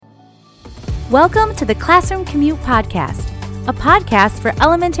Welcome to the Classroom Commute Podcast, a podcast for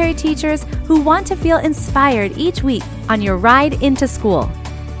elementary teachers who want to feel inspired each week on your ride into school.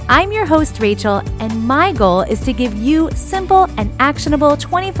 I'm your host, Rachel, and my goal is to give you simple and actionable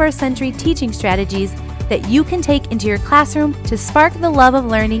 21st century teaching strategies that you can take into your classroom to spark the love of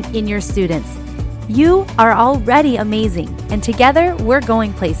learning in your students. You are already amazing, and together we're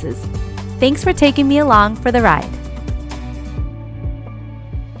going places. Thanks for taking me along for the ride.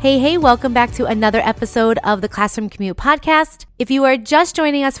 Hey, welcome back to another episode of the Classroom Commute Podcast. If you are just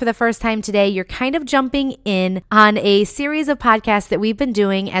joining us for the first time today, you're kind of jumping in on a series of podcasts that we've been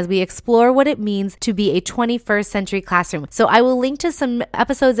doing as we explore what it means to be a 21st century classroom. So I will link to some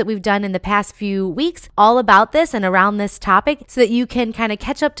episodes that we've done in the past few weeks all about this and around this topic so that you can kind of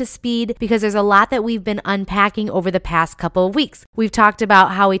catch up to speed, because there's a lot that we've been unpacking over the past couple of weeks. We've talked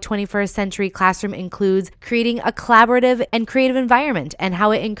about how a 21st century classroom includes creating a collaborative and creative environment and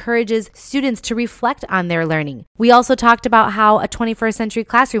how it encourages students to reflect on their learning. We also talked about how a 21st century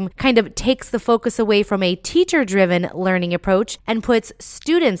classroom kind of takes the focus away from a teacher-driven learning approach and puts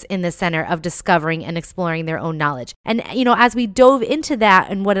students in the center of discovering and exploring their own knowledge. And, as we dove into that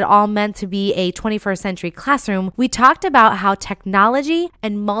and what it all meant to be a 21st century classroom, we talked about how technology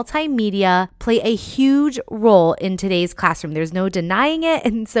and multimedia play a huge role in today's classroom. There's no denying it,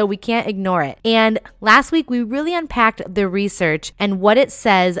 and so we can't ignore it. And last week, we really unpacked the research and what it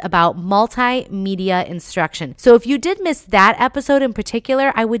says about multimedia instruction. So if you did miss that episode in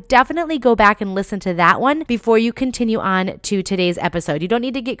particular, I would definitely go back and listen to that one before you continue on to today's episode. You don't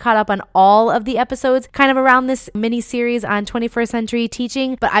need to get caught up on all of the episodes kind of around this mini series on 21st century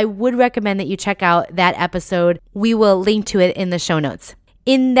teaching, but I would recommend that you check out that episode. We will link to it in the show notes.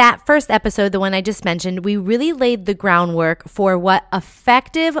 In that first episode, the one I just mentioned, we really laid the groundwork for what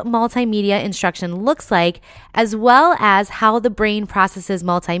effective multimedia instruction looks like, as well as how the brain processes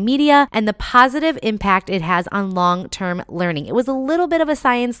multimedia and the positive impact it has on long-term learning. It was a little bit of a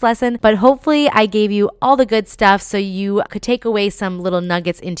science lesson, but hopefully I gave you all the good stuff so you could take away some little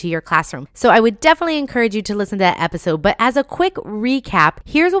nuggets into your classroom. So I would definitely encourage you to listen to that episode. But as a quick recap,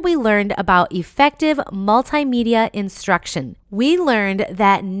 here's what we learned about effective multimedia instruction. We learned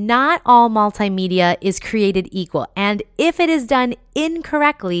that not all multimedia is created equal, and if it is done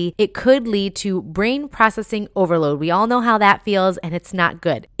incorrectly, it could lead to brain processing overload. We all know how that feels, and it's not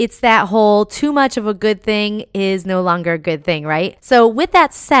good. It's that whole too much of a good thing is no longer a good thing, right? So with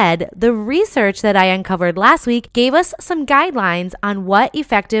that said, the research that I uncovered last week gave us some guidelines on what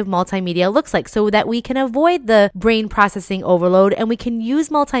effective multimedia looks like so that we can avoid the brain processing overload and we can use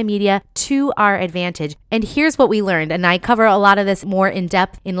multimedia to our advantage. And here's what we learned, and I cover a lot of this more in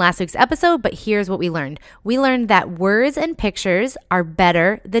depth in last week's episode, but here's what we learned. We learned that words and pictures are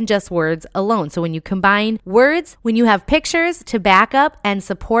better than just words alone. So when you combine words, when you have pictures to back up and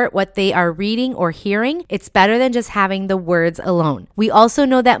support what they are reading or hearing, it's better than just having the words alone. We also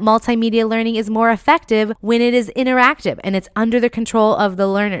know that multimedia learning is more effective when it is interactive and it's under the control of the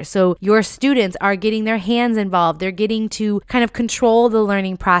learner. So your students are getting their hands involved. They're getting to kind of control the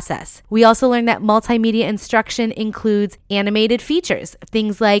learning process. We also learned that multimedia instruction includes animated features,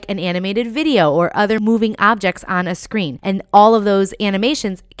 things like an animated video or other moving objects on a screen. And all of those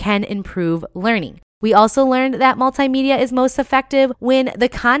animations can improve learning. We also learned that multimedia is most effective when the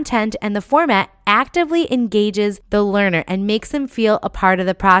content and the format actively engages the learner and makes them feel a part of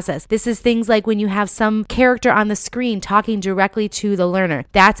the process. This is things like when you have some character on the screen talking directly to the learner.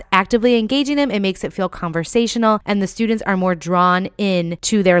 That's actively engaging them. It makes it feel conversational, and the students are more drawn in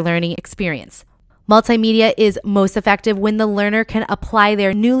to their learning experience. Multimedia is most effective when the learner can apply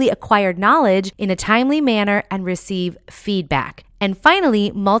their newly acquired knowledge in a timely manner and receive feedback. And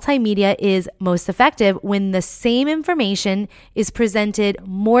finally, multimedia is most effective when the same information is presented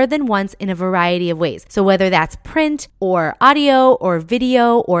more than once in a variety of ways. So whether that's print or audio or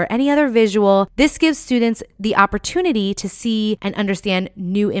video or any other visual, this gives students the opportunity to see and understand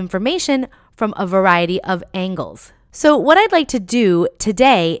new information from a variety of angles. So what I'd like to do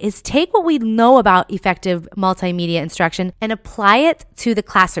today is take what we know about effective multimedia instruction and apply it to the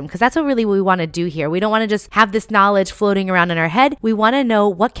classroom, because that's what really we want to do here. We don't want to just have this knowledge floating around in our head. We want to know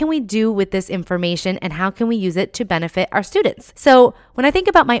what can we do with this information and how can we use it to benefit our students. So when I think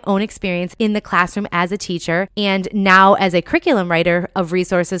about my own experience in the classroom as a teacher and now as a curriculum writer of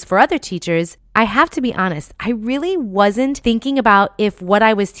resources for other teachers, I have to be honest, I really wasn't thinking about if what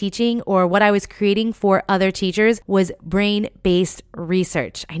I was teaching or what I was creating for other teachers was brain-based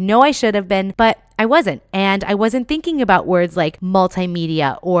research. I know I should have been, but I wasn't. And I wasn't thinking about words like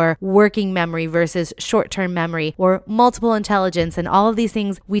multimedia or working memory versus short-term memory or multiple intelligence and all of these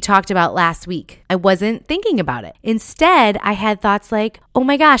things we talked about last week. I wasn't thinking about it. Instead, I had thoughts like, oh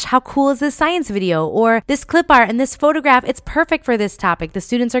my gosh, how cool is this science video? Or this clip art and this photograph, it's perfect for this topic. The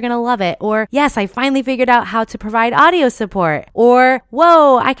students are going to love it. Or yes, I finally figured out how to provide audio support. Or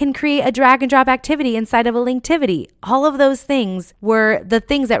whoa, I can create a drag and drop activity inside of a Linktivity. All of those things were the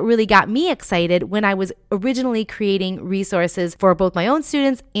things that really got me excited when I was originally creating resources for both my own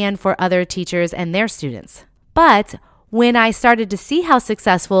students and for other teachers and their students. But when I started to see how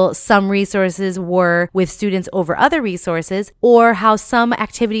successful some resources were with students over other resources, or how some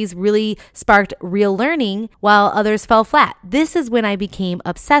activities really sparked real learning while others fell flat, this is when I became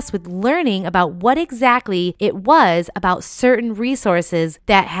obsessed with learning about what exactly it was about certain resources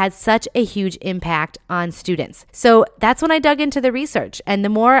that had such a huge impact on students. So that's when I dug into the research. And the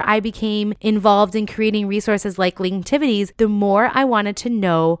more I became involved in creating resources like Linktivities, the more I wanted to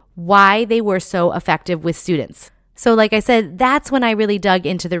know why they were so effective with students. So like I said, that's when I really dug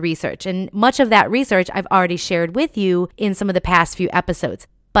into the research. And much of that research I've already shared with you in some of the past few episodes.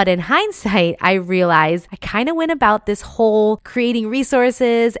 But in hindsight, I realized I kind of went about this whole creating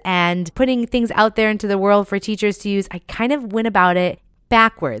resources and putting things out there into the world for teachers to use. I kind of went about it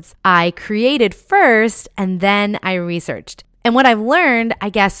backwards. I created first and then I researched. And what I've learned,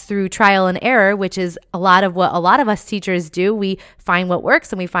 I guess, through trial and error, which is a lot of what a lot of us teachers do, we find what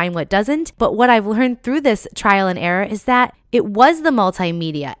works and we find what doesn't. But what I've learned through this trial and error is that it was the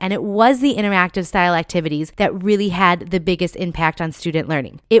multimedia and it was the interactive style activities that really had the biggest impact on student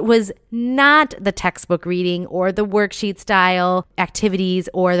learning. It was not the textbook reading or the worksheet style activities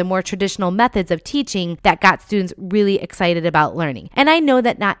or the more traditional methods of teaching that got students really excited about learning. And I know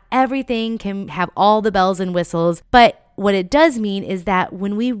that not everything can have all the bells and whistles, but what it does mean is that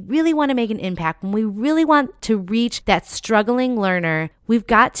when we really want to make an impact, when we really want to reach that struggling learner, we've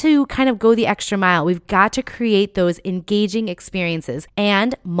got to kind of go the extra mile. We've got to create those engaging experiences,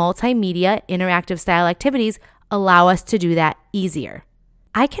 and multimedia interactive style activities allow us to do that easier.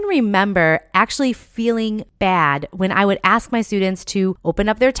 I can remember actually feeling bad when I would ask my students to open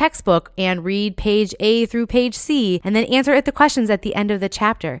up their textbook and read page A through page C and then answer the questions at the end of the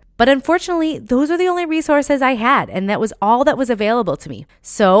chapter. But unfortunately, those are the only resources I had, and that was all that was available to me.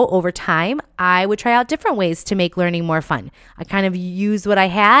 So over time, I would try out different ways to make learning more fun. I kind of used what I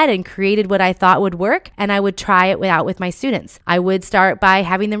had and created what I thought would work, and I would try it out with my students. I would start by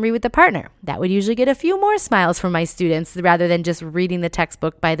having them read with a partner. That would usually get a few more smiles from my students rather than just reading the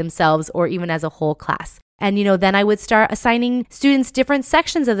textbook by themselves or even as a whole class. And, then I would start assigning students different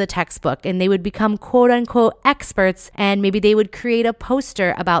sections of the textbook, and they would become quote unquote experts, and maybe they would create a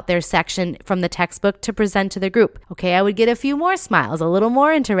poster about their section from the textbook to present to the group. Okay, I would get a few more smiles, a little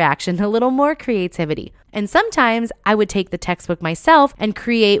more interaction, a little more creativity. And sometimes I would take the textbook myself and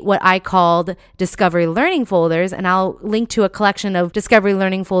create what I called Discovery Learning folders. And I'll link to a collection of Discovery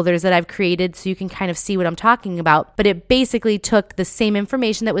Learning folders that I've created so you can kind of see what I'm talking about. But it basically took the same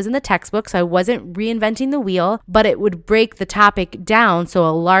information that was in the textbook. So I wasn't reinventing the wheel, but it would break the topic down. So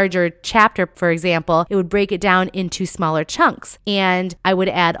a larger chapter, for example, it would break it down into smaller chunks. And I would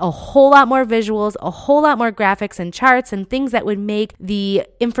add a whole lot more visuals, a whole lot more graphics and charts and things that would make the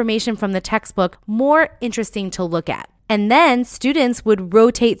information from the textbook more interesting to look at. And then students would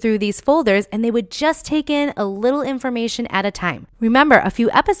rotate through these folders and they would just take in a little information at a time. Remember, a few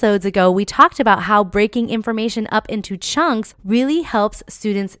episodes ago, we talked about how breaking information up into chunks really helps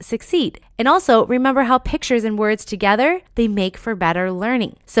students succeed. And also remember how pictures and words together, they make for better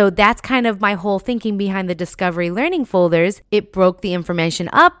learning. So that's kind of my whole thinking behind the Discovery Learning folders. It broke the information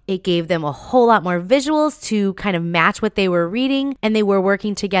up. It gave them a whole lot more visuals to kind of match what they were reading, and they were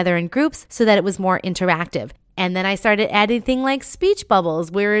working together in groups so that it was more interactive. And then I started adding things like speech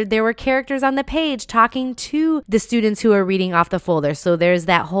bubbles where there were characters on the page talking to the students who are reading off the folder. So there's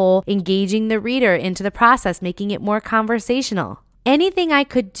that whole engaging the reader into the process, making it more conversational. Anything I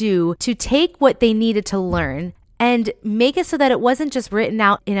could do to take what they needed to learn and make it so that it wasn't just written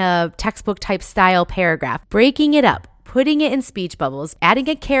out in a textbook type style paragraph, breaking it up, putting it in speech bubbles, adding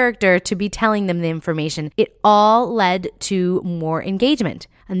a character to be telling them the information, it all led to more engagement.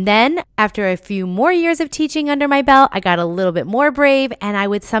 And then after a few more years of teaching under my belt, I got a little bit more brave, and I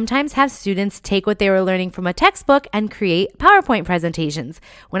would sometimes have students take what they were learning from a textbook and create PowerPoint presentations.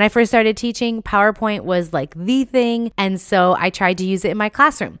 When I first started teaching, PowerPoint was like the thing, and so I tried to use it in my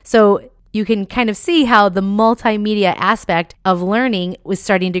classroom. So you can kind of see how the multimedia aspect of learning was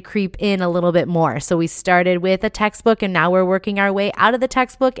starting to creep in a little bit more. So we started with a textbook, and now we're working our way out of the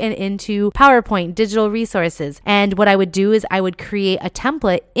textbook and into PowerPoint, digital resources. And what I would do is I would create a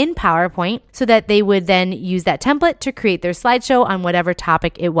template in PowerPoint so that they would then use that template to create their slideshow on whatever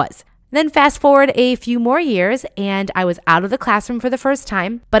topic it was. Then fast forward a few more years, and I was out of the classroom for the first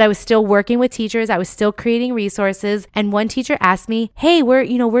time, but I was still working with teachers. I was still creating resources. And one teacher asked me, hey,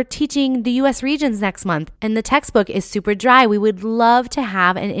 we're teaching the US regions next month, and the textbook is super dry. We would love to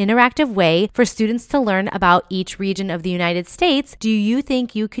have an interactive way for students to learn about each region of the United States. Do you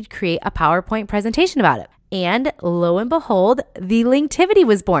think you could create a PowerPoint presentation about it? And lo and behold, the Linktivity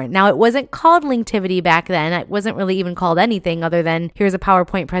was born. Now, it wasn't called Linktivity back then. It wasn't really even called anything other than here's a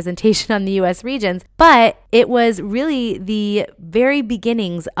PowerPoint presentation on the US regions. But it was really the very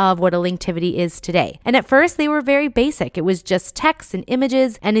beginnings of what a Linktivity is today. And at first, they were very basic. It was just text and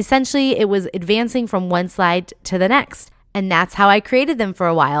images, and essentially it was advancing from one slide to the next. And that's how I created them for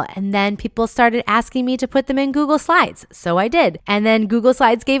a while. And then people started asking me to put them in Google Slides. So I did. And then Google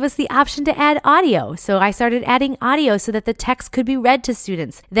Slides gave us the option to add audio. So I started adding audio so that the text could be read to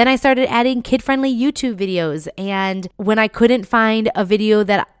students. Then I started adding kid-friendly YouTube videos. And when I couldn't find a video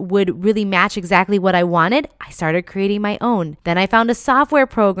that would really match exactly what I wanted, I started creating my own. Then I found a software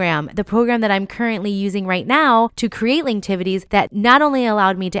program, the program that I'm currently using right now to create Linktivities, that not only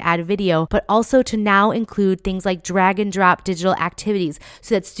allowed me to add video, but also to now include things like drag and drop digital activities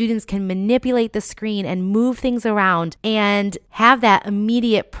so that students can manipulate the screen and move things around and have that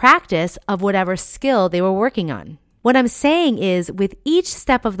immediate practice of whatever skill they were working on. What I'm saying is, with each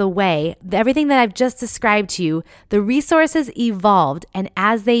step of the way, everything that I've just described to you, the resources evolved, and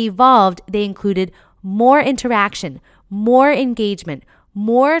as they evolved, they included more interaction, more engagement,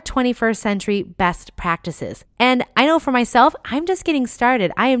 more 21st century best practices. And I know for myself, I'm just getting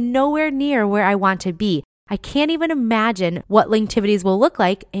started. I am nowhere near where I want to be. I can't even imagine what Linktivities will look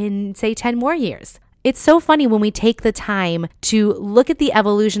like in, say, 10 more years. It's so funny when we take the time to look at the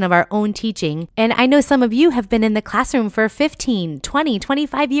evolution of our own teaching. And I know some of you have been in the classroom for 15, 20,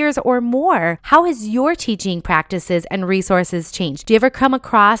 25 years or more. How has your teaching practices and resources changed? Do you ever come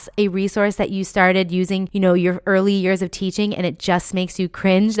across a resource that you started using, your early years of teaching, and it just makes you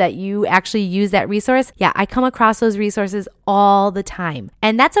cringe that you actually use that resource? Yeah, I come across those resources all the time.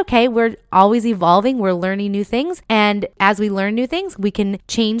 And that's okay. We're always evolving. We're learning new things. And as we learn new things, we can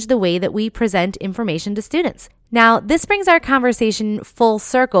change the way that we present information to students. Now, this brings our conversation full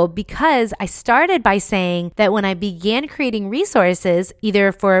circle because I started by saying that when I began creating resources,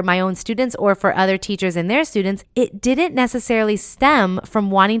 either for my own students or for other teachers and their students, it didn't necessarily stem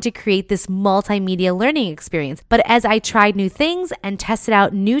from wanting to create this multimedia learning experience. But as I tried new things and tested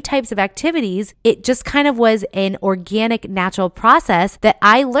out new types of activities, it just kind of was an organic, natural process that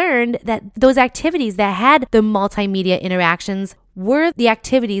I learned that those activities that had the multimedia interactions were the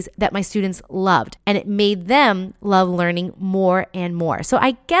activities that my students loved, and it made them love learning more and more. So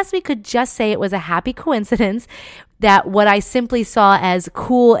I guess we could just say it was a happy coincidence that what I simply saw as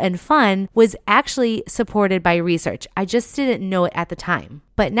cool and fun was actually supported by research. I just didn't know it at the time.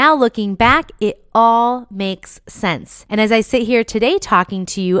 But now looking back, it all makes sense. And as I sit here today talking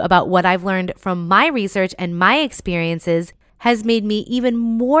to you about what I've learned from my research and my experiences, has made me even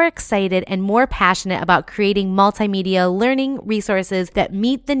more excited and more passionate about creating multimedia learning resources that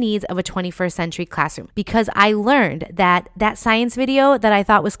meet the needs of a 21st century classroom. Because I learned that science video that I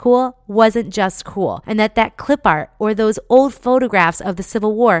thought was cool wasn't just cool, and that clip art or those old photographs of the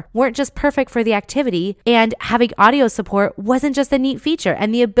Civil War weren't just perfect for the activity, and having audio support wasn't just a neat feature,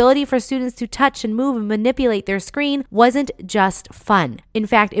 and the ability for students to touch and move and manipulate their screen wasn't just fun. In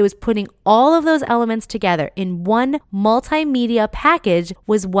fact, it was putting all of those elements together in one multimedia package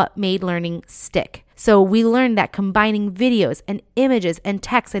was what made learning stick. So we learned that combining videos and images and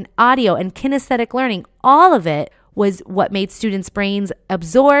text and audio and kinesthetic learning, all of it was what made students' brains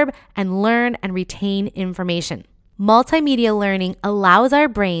absorb and learn and retain information. Multimedia learning allows our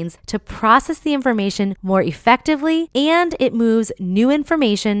brains to process the information more effectively, and it moves new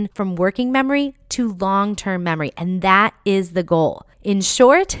information from working memory to long-term memory, and that is the goal. In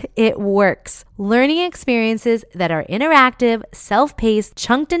short, it works. Learning experiences that are interactive, self-paced,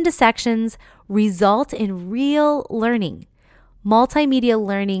 chunked into sections result in real learning. Multimedia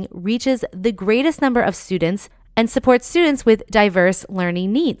learning reaches the greatest number of students and supports students with diverse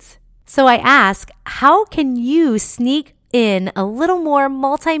learning needs. So I ask, how can you sneak in a little more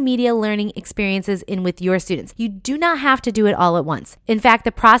multimedia learning experiences in with your students. You do not have to do it all at once. In fact,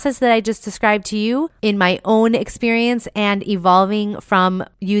 the process that I just described to you in my own experience and evolving from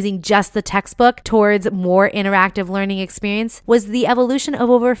using just the textbook towards more interactive learning experience was the evolution of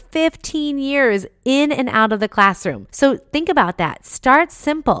over 15 years in and out of the classroom. So think about that. Start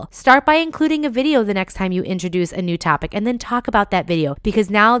simple. Start by including a video the next time you introduce a new topic and then talk about that video, because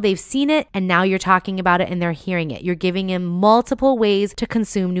now they've seen it and now you're talking about it and they're hearing it. You're giving them multiple ways to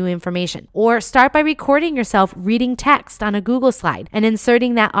consume new information. Or start by recording yourself reading text on a Google slide and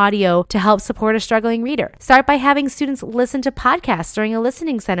inserting that audio to help support a struggling reader. Start by having students listen to podcasts during a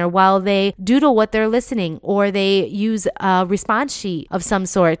listening center while they doodle what they're listening, or they use a response sheet of some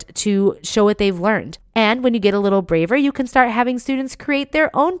sort to show what they've learned. And when you get a little braver, you can start having students create their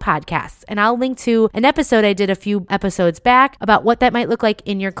own podcasts. And I'll link to an episode I did a few episodes back about what that might look like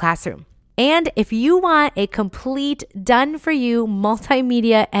in your classroom. And if you want a complete done-for-you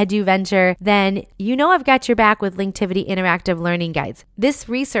multimedia edu-venture, then you know I've got your back with Linktivity Interactive Learning Guides. This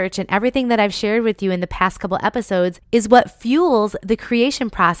research and everything that I've shared with you in the past couple episodes is what fuels the creation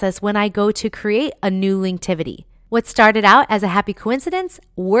process when I go to create a new Linktivity. What started out as a happy coincidence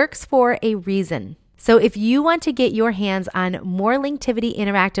works for a reason. So if you want to get your hands on more Linktivity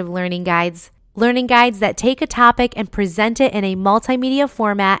Interactive Learning Guides that take a topic and present it in a multimedia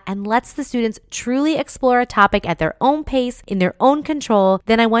format and lets the students truly explore a topic at their own pace, in their own control,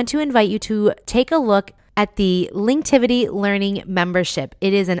 then I want to invite you to take a look at the Linktivity Learning Membership.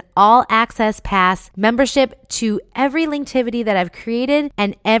 It is an all-access pass membership to every Linktivity that I've created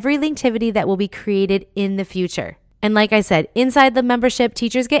and every Linktivity that will be created in the future. And like I said, inside the membership,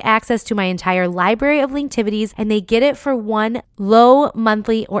 teachers get access to my entire library of Linktivities, and they get it for one low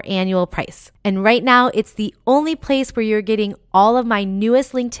monthly or annual price. And right now, it's the only place where you're getting all of my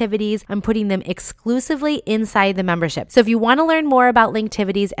newest Linktivities. I'm putting them exclusively inside the membership. So if you want to learn more about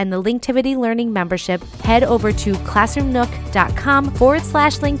Linktivities and the Linktivity Learning Membership, head over to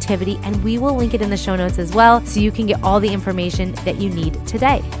classroomnook.com/Linktivity, and we will link it in the show notes as well, so you can get all the information that you need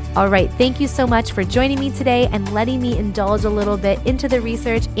today. All right, thank you so much for joining me today and letting me indulge a little bit into the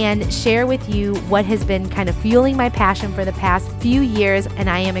research and share with you what has been kind of fueling my passion for the past few years, and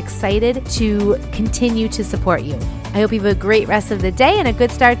I am excited to continue to support you. I hope you have a great rest of the day and a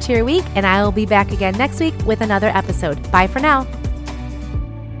good start to your week, and I will be back again next week with another episode. Bye for now.